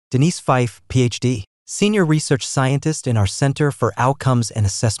Denise Fife, PhD, Senior Research Scientist in our Center for Outcomes and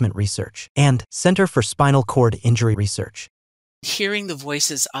Assessment Research and Center for Spinal Cord Injury Research. Hearing the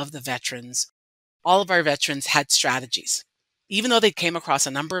voices of the veterans, all of our veterans had strategies. Even though they came across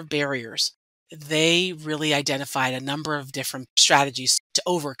a number of barriers, they really identified a number of different strategies to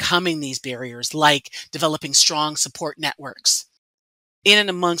overcoming these barriers, like developing strong support networks in and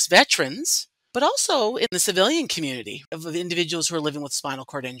amongst veterans, but also in the civilian community of individuals who are living with spinal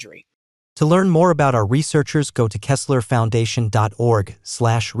cord injury. To learn more about our researchers, go to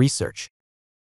kesslerfoundation.org/research.